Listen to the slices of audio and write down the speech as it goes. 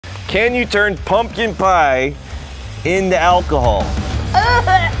Can you turn pumpkin pie into alcohol?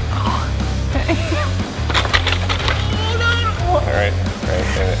 All right.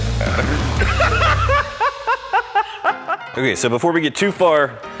 Okay, so before we get too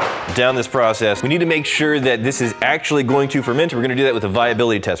far down this process, we need to make sure that this is actually going to ferment. We're gonna do that with a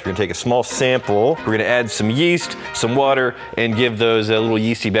viability test. We're gonna take a small sample, we're gonna add some yeast, some water, and give those little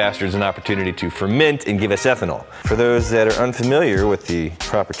yeasty bastards an opportunity to ferment and give us ethanol. For those that are unfamiliar with the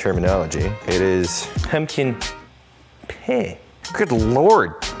proper terminology, it is pumpkin pie. Good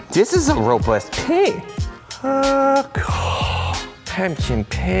Lord, this is a robust pie. Pumpkin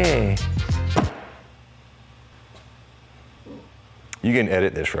pie. You can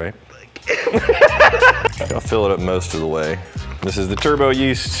edit this, right? I'll fill it up most of the way. This is the turbo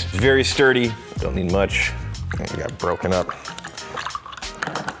yeast. It's very sturdy. Don't need much. It got broken up.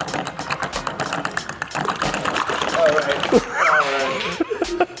 All right.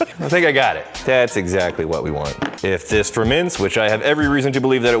 I think I got it. That's exactly what we want. If this ferments, which I have every reason to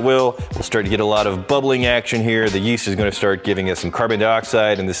believe that it will, we'll start to get a lot of bubbling action here. The yeast is gonna start giving us some carbon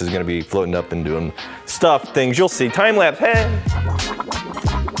dioxide, and this is gonna be floating up and doing stuff, things. You'll see. Time lapse. Hey.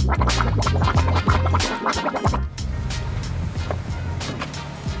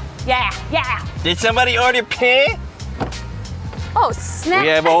 Yeah. Did somebody order pie? Oh, snap. We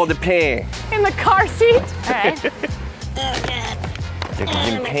have all the pie. In the car seat? All right.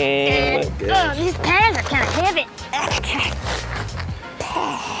 Oh, these pans are kind of heavy.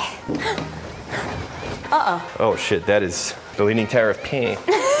 Uh-oh. Oh shit, that is the Leaning Tower of pie.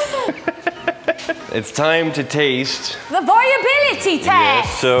 It's time to taste. The viability test.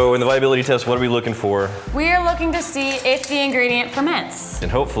 Yes, so in the viability test, what are we looking for? We are looking to see if the ingredient ferments. And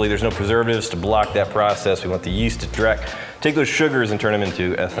hopefully there's no preservatives to block that process. We want the yeast to take those sugars and turn them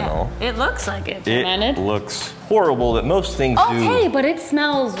into ethanol. Yeah, it looks like it fermented. It looks horrible, that most things do. Okay, but it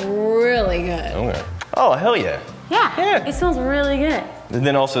smells really good. Okay. Oh, hell yeah. Yeah, it smells really good. And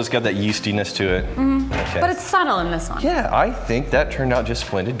then also it's got that yeastiness to it. Mm-hmm. Okay. But it's subtle in this one. Yeah, I think that turned out just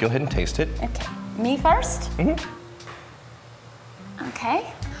splendid. Go ahead and taste it. Okay. Me first? Mm-hmm.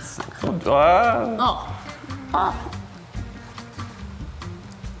 Okay. Oh.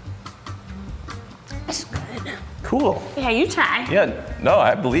 It's good. Cool. Yeah, you try. Yeah, no,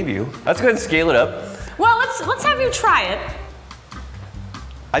 I believe you. Let's go ahead and scale it up. Well, let's have you try it.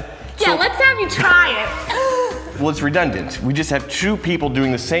 Let's have you try it. Well, it's redundant. We just have two people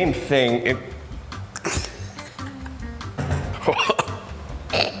doing the same thing.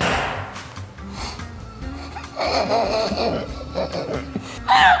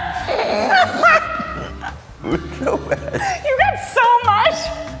 So bad. You got so much.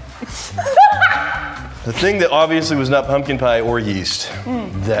 The thing that obviously was not pumpkin pie or yeast,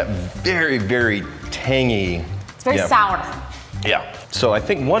 that very, very tangy. It's very sour. Yeah. So I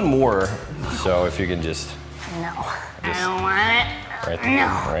think one more. So if you can just. No, I don't want it. Right there. No.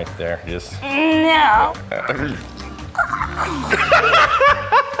 Right there. Just. No. I'm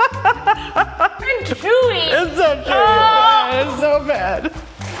chewy. It's so chewy. It's so bad.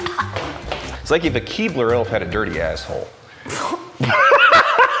 It's like if a Keebler elf had a dirty asshole.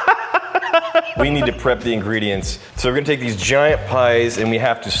 We need to prep the ingredients. So we're gonna take these giant pies and we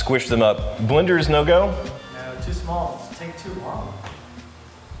have to squish them up. Blender is no go? No, too small. It'll take too long.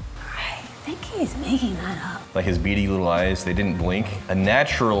 I think he's making that up. Like his beady little eyes, they didn't blink. A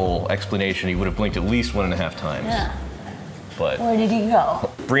natural explanation, he would have blinked at least 1.5 times. Yeah. But Where did he go?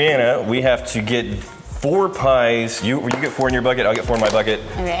 Brianna, we have to get 4 pies. You get 4 in your bucket, I'll get 4 in my bucket.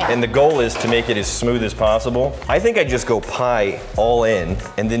 Okay. And the goal is to make it as smooth as possible. I think I just go pie all in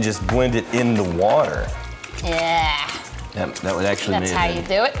and then just blend it in the water. Yeah. That would actually That's make how it. you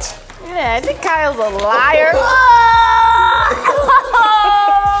do it. Yeah, I think Kyle's a liar.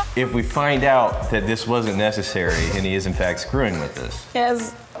 If we find out that this wasn't necessary and he is in fact screwing with this,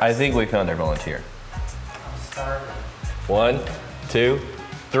 Yes. I think we found our volunteer. I'm starving. 1, 2,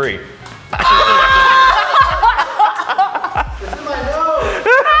 3. This is my nose.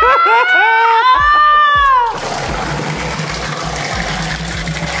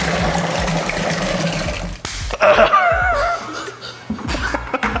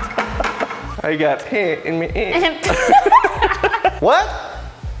 I got paint in my ink. What?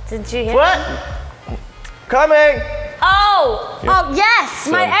 Did you hear What? that? Coming! Oh! Yeah. Oh, yes!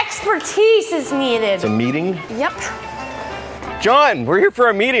 My So- expertise is needed. It's a meeting? Yep. John, we're here for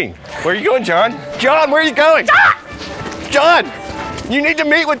a meeting. Where are you going, John? John, where are you going? John! You need to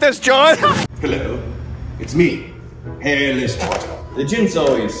meet with us, John! Hello, it's me, Hairless Potter. The gents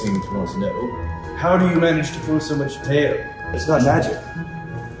always seem to want to know, how do you manage to pull so much hair? It's not magic.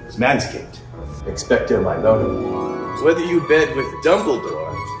 It's manscaped. Expecto Mylono. Whether you bed with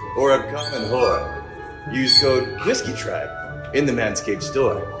Dumbledore or a common whore, use code WhiskeyTribe in the Manscaped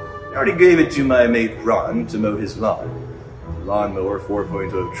store. I already gave it to my mate Ron to mow his lawn. The Lawnmower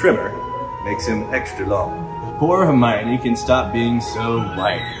 4.0 trimmer makes him extra long. Poor Hermione can stop being so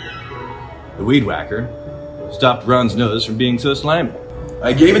white. The Weed Whacker stopped Ron's nose from being so slimy.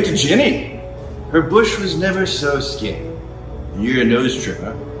 I gave it to Ginny. Her bush was never so skinny. The Ear Nose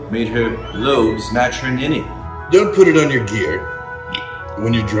Trimmer made her lobes match her ninny. Don't put it on your gear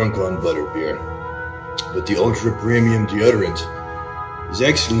when you're drunk on butterbeer. But the ultra premium deodorant is an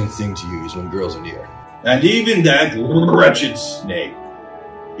excellent thing to use when girls are near. And even that wretched snake,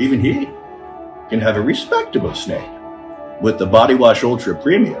 even he can have a respectable snake. With the Body Wash Ultra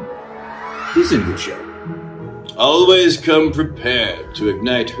Premium, he's in good shape. Always come prepared to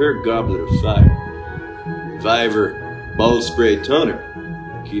ignite her goblet of fire. Revive her ball spray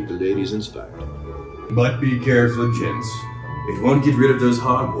toner. Keep the ladies inspired. But be careful, gents. It won't get rid of those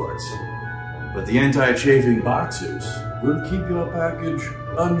hogwarts. But the anti-chafing boxers will keep your package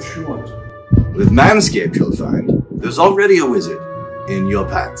unshort. With Manscaped, you'll find there's already a wizard in your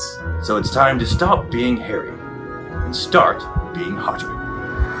pants. So it's time to stop being hairy and start being hotter.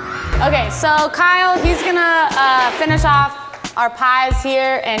 Okay, so Kyle, he's gonna finish off our pies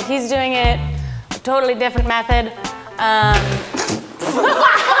here, and he's doing it a totally different method.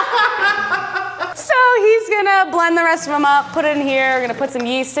 So he's gonna blend the rest of them up, put it in here, we're gonna put some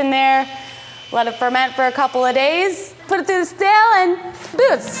yeast in there, let it ferment for a couple of days, put it through the still, and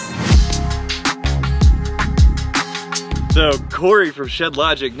boots. So Corey from Shed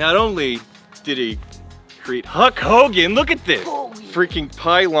Logic, not only did he create Huck Hogan, look at this freaking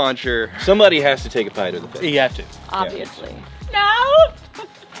pie launcher. Somebody has to take a pie to the face. You have to. Obviously. Right.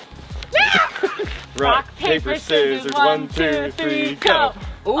 Rock, paper, scissors, 1, 2, 3, go.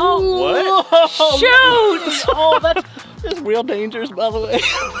 Oh, What? shoot! Oh, that's real dangerous, by the way.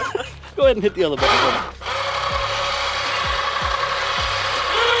 Go ahead and hit the other button.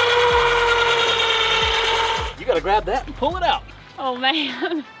 You gotta grab that and pull it out. Oh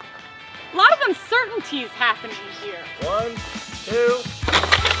man. A lot of uncertainties happening here. 1, 2.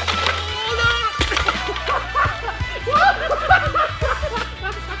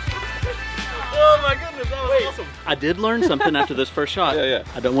 Oh my goodness, that was awesome. I did learn something after this first shot. Yeah.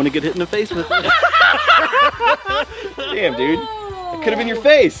 I don't want to get hit in the face with it. Damn, dude. It could have been your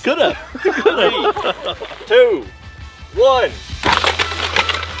face. Could have. 3, 2, 1.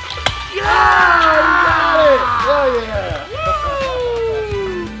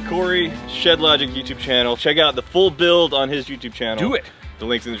 Corey, Shed Logic YouTube channel. Check out the full build on his YouTube channel. Do it. The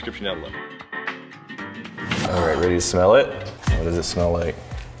link's in the description down below. All right, ready to smell it? What does it smell like?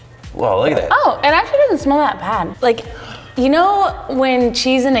 Whoa, look at that. Oh, it actually doesn't smell that bad. Like, you know when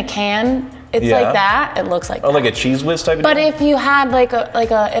cheese in a can, it's Yeah. like that? It looks like Oh, that. like a Cheese Whiz type of But deal? if you had like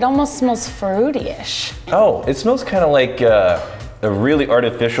a, it almost smells fruity-ish. Oh, it smells kind of like a really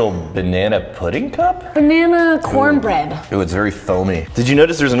artificial banana pudding cup? Banana cornbread. Ooh, it's very foamy. Did you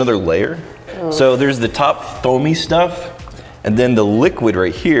notice there's another layer? So there's the top foamy stuff, and then the liquid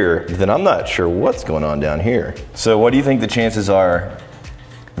right here, then I'm not sure what's going on down here. So what do you think the chances are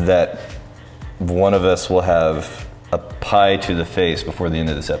that one of us will have a pie to the face before the end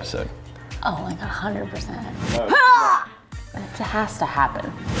of this episode? Oh, like 100%. It has to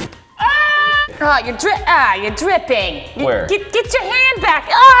happen. Oh, you're dripping. Where? Get your hand back.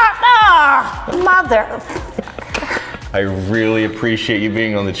 Mother. I really appreciate you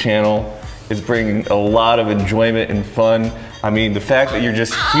being on the channel. It's bringing a lot of enjoyment and fun. I mean, the fact that you're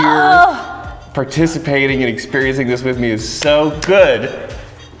just here participating and experiencing this with me is so good.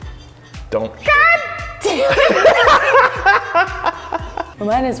 Don't. God damn it. We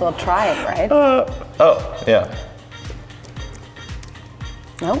might as well try it, right? Oh, yeah.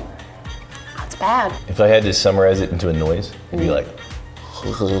 Nope. That's bad. If I had to summarize it into a noise, it'd be like. I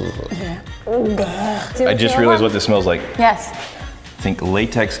just realized what this smells like. Yes. Think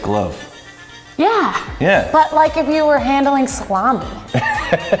latex glove. Yeah. Yeah. But like if you were handling salami.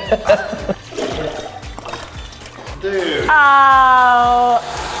 Dude. Oh.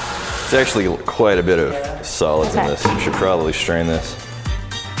 It's actually quite a bit of solids in Okay. this. You should probably strain this.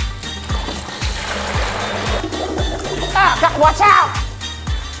 Oh, God, watch out!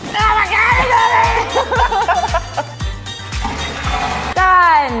 Oh my God!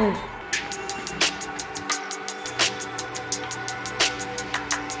 Done.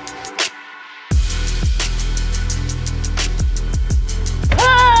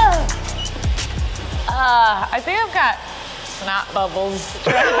 I think I've got snot bubbles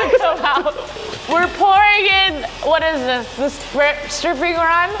trying to come out. We're pouring in, what is this? The stripping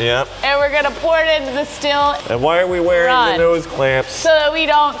run? Yep. And we're gonna pour it into the still And why are we wearing Run. the nose clamps? so that we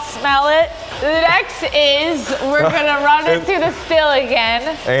don't smell it. The next is we're gonna run it through the still again.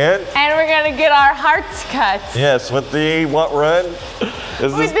 And? And we're gonna get our hearts cut. Yes, with the what run? Is the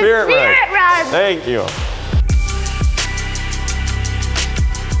With the spirit spirit run. Thank you.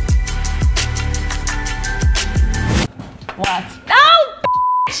 What? Oh,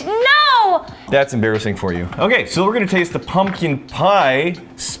 no! That's embarrassing for you. Okay, so we're gonna taste the pumpkin pie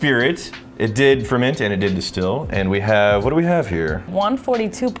spirit. It did ferment and it did distill. And we have, what do we have here?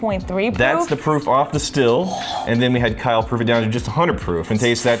 142.3 proof. That's the proof off the still. And then we had Kyle proof it down to just 100 proof in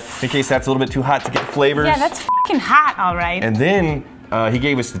case that's a little bit too hot to get flavors. Yeah, that's fucking hot, all right. And then he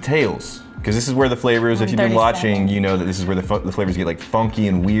gave us the tails. Because this is where the flavors, if you've been 37. watching, you know that this is where the flavors get like funky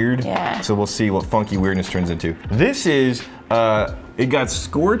and weird. Yeah. So we'll see what funky weirdness turns into. This is, it got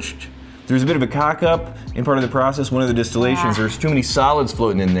scorched. There's a bit of a cock up in part of the process. One of the distillations, there's too many solids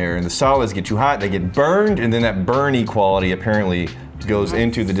floating in there, and the solids get too hot, they get burned, and then that burny quality apparently goes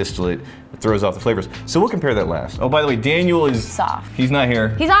into the distillate. It throws off the flavors. So we'll compare that last. Oh, by the way, Daniel is Soft. He's not here.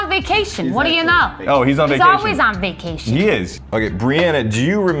 He's on vacation. What do you know? Oh, he's on He's vacation. always on vacation. He is. Okay, Brianna, do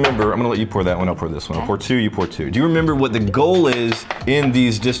you remember, I'm gonna let you pour that one, I'll pour this one. I'll pour two, you pour two. Do you remember what the goal is in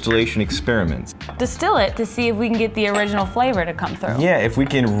these distillation experiments? Distill it to see if we can get the original flavor to come through. Yeah, if we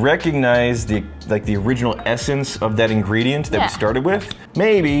can recognize the original essence of that ingredient that Yeah. we started with,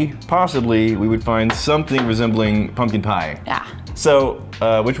 maybe, possibly, we would find something resembling pumpkin pie. Yeah. So,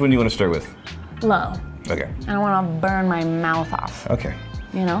 which one do you want to start with? Low. Okay. I don't want to burn my mouth off. Okay.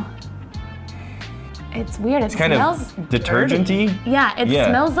 You know? It's weird. It Kind smells of detergent-y? dirty. Yeah, it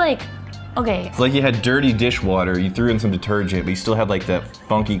smells like, okay. It's like you had dirty dishwater, you threw in some detergent, but you still had like that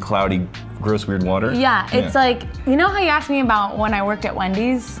funky, cloudy, gross, weird water. Yeah, it's like, you know how you asked me about when I worked at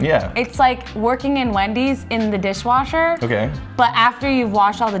Wendy's? Yeah. It's like working in Wendy's in the dishwasher. Okay. But after you've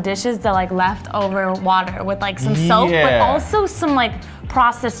washed all the dishes, they're like leftover water with like some soap, but Yeah. also some like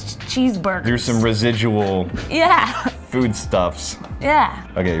processed cheeseburgers. There's some residual Yeah, foodstuffs. yeah.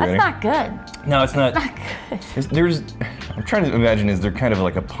 Okay, you That's ready? not good. No, it's not. Not good. I'm trying to imagine, is there kind of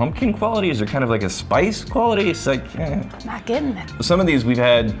like a pumpkin quality? Is there kind of like a spice quality? It's like, Not getting it. Some of these we've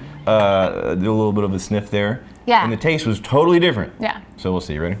had a little bit of a sniff there. Yeah. And the taste was totally different. Yeah. So we'll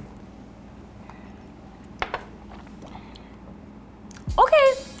see, ready?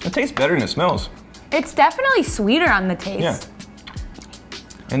 Okay. It tastes better than it smells. It's definitely sweeter on the taste. Yeah.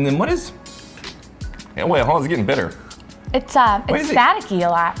 And then what is, yeah, wait, hold on, it's getting better. It's What it's is it? staticky a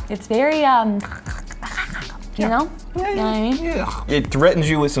lot. It's very you know? You know what I mean? Yeah. It threatens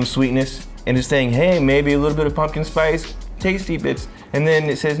you with some sweetness and it's saying, hey, maybe a little bit of pumpkin spice, tasty bits. And then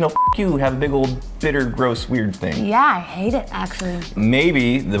it says, no, f you, have a big old bitter, gross, weird thing. Yeah, I hate it actually.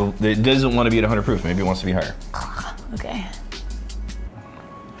 Maybe it doesn't want to be at 100 proof. Maybe it wants to be higher. Okay.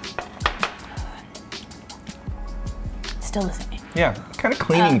 Still the same. Yeah, kind of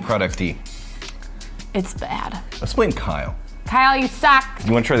cleaning product-y. It's bad. Let's blame Kyle. Kyle, you suck.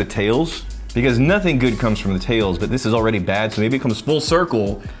 You want to try the tails? Because nothing good comes from the tails, but this is already bad, so maybe it comes full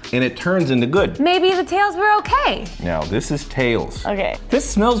circle and it turns into good. Maybe the tails were okay. Now, this is tails. Okay. This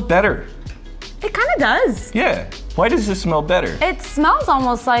smells better. It kind of does. Yeah. Why does this smell better? It smells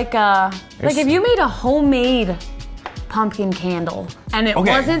almost like if you made a homemade pumpkin candle and it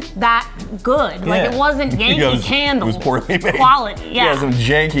Okay. wasn't that good. Like it wasn't Yankee Yeah, Candle It was poorly made. quality. Yeah. Some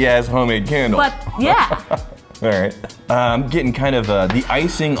janky ass homemade candle. But yeah. All right. I'm getting kind of the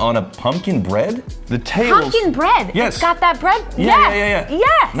icing on a pumpkin bread. The tails. Pumpkin bread. Yes. It's got that bread. Yeah, yes. yeah.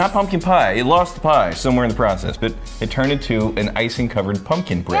 Yes. Not pumpkin pie. It lost the pie somewhere in the process, but it turned into an icing covered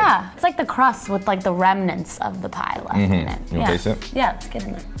pumpkin bread. Yeah. It's like the crust with like the remnants of the pie left in it. You wanna taste it? Yeah, let's get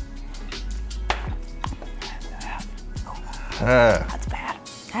in there. Ah. That's bad.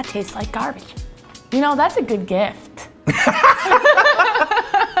 That tastes like garbage. You know, that's a good gift.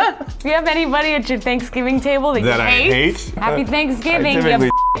 Do you have anybody at your Thanksgiving table that I you hate? Happy Thanksgiving, I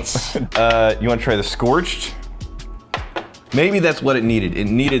you typically- you want to try the scorched? Maybe that's what it needed. It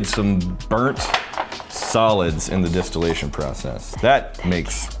needed some burnt solids in the distillation process. That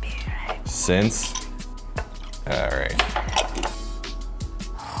makes sense. All right.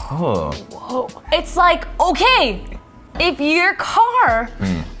 Oh. Whoa. It's like, okay, if your car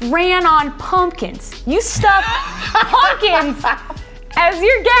ran on pumpkins, you stuff pumpkins as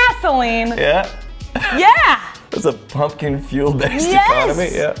your gasoline. Yeah. Yeah. That's a pumpkin fuel based Yes.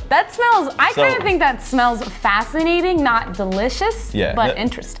 economy. Yeah. That smells, I So- kind of think that smells fascinating, not delicious, Yeah, but that-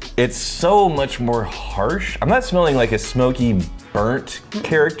 interesting. It's so much more harsh. I'm not smelling like a smoky burnt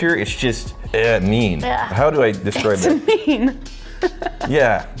character. It's just mean. Yeah. How do I describe it? It's mean.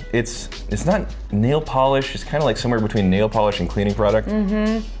 Yeah, it's not nail polish. It's kind of like somewhere between nail polish and cleaning product.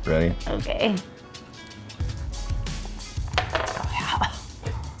 Mm-hmm. Ready? Okay. Oh yeah.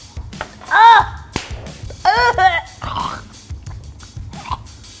 Ah!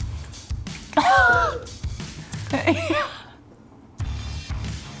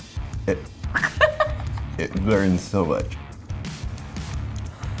 It burns so much.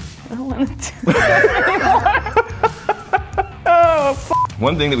 I don't want to do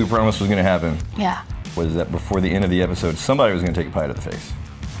One thing that we promised was going to happen Yeah. was that before the end of the episode, somebody was going to take a bite of the face.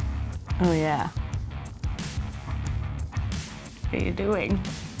 Oh yeah. What are you doing?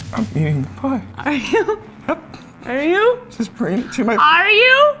 I'm eating the pie. Are you? Yep. Are you? Just bring it to my. Are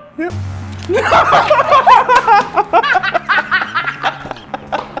you? Yep.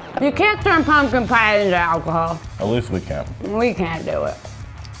 You can't turn pumpkin pie into alcohol. At least we can. We can't do it.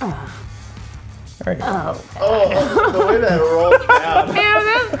 There you go. Oh, the way that rolled down.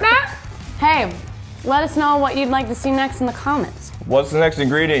 Hey, let us know what you'd like to see next in the comments. What's the next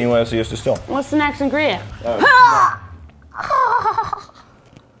ingredient you want to see us distill? What's the next ingredient?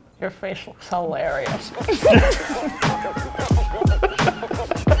 Your face looks hilarious.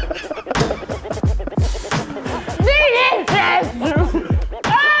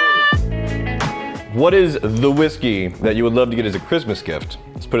 What is the whiskey that you would love to get as a Christmas gift?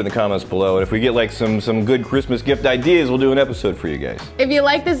 Let's put it in the comments below. And if we get like some good Christmas gift ideas, we'll do an episode for you guys. If you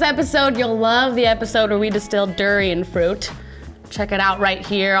like this episode, you'll love the episode where we distill durian fruit. Check it out right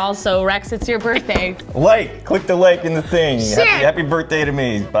here. Also, Rex, it's your birthday. Click the like in the thing. Share. Happy birthday to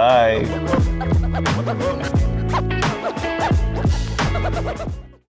me. Bye.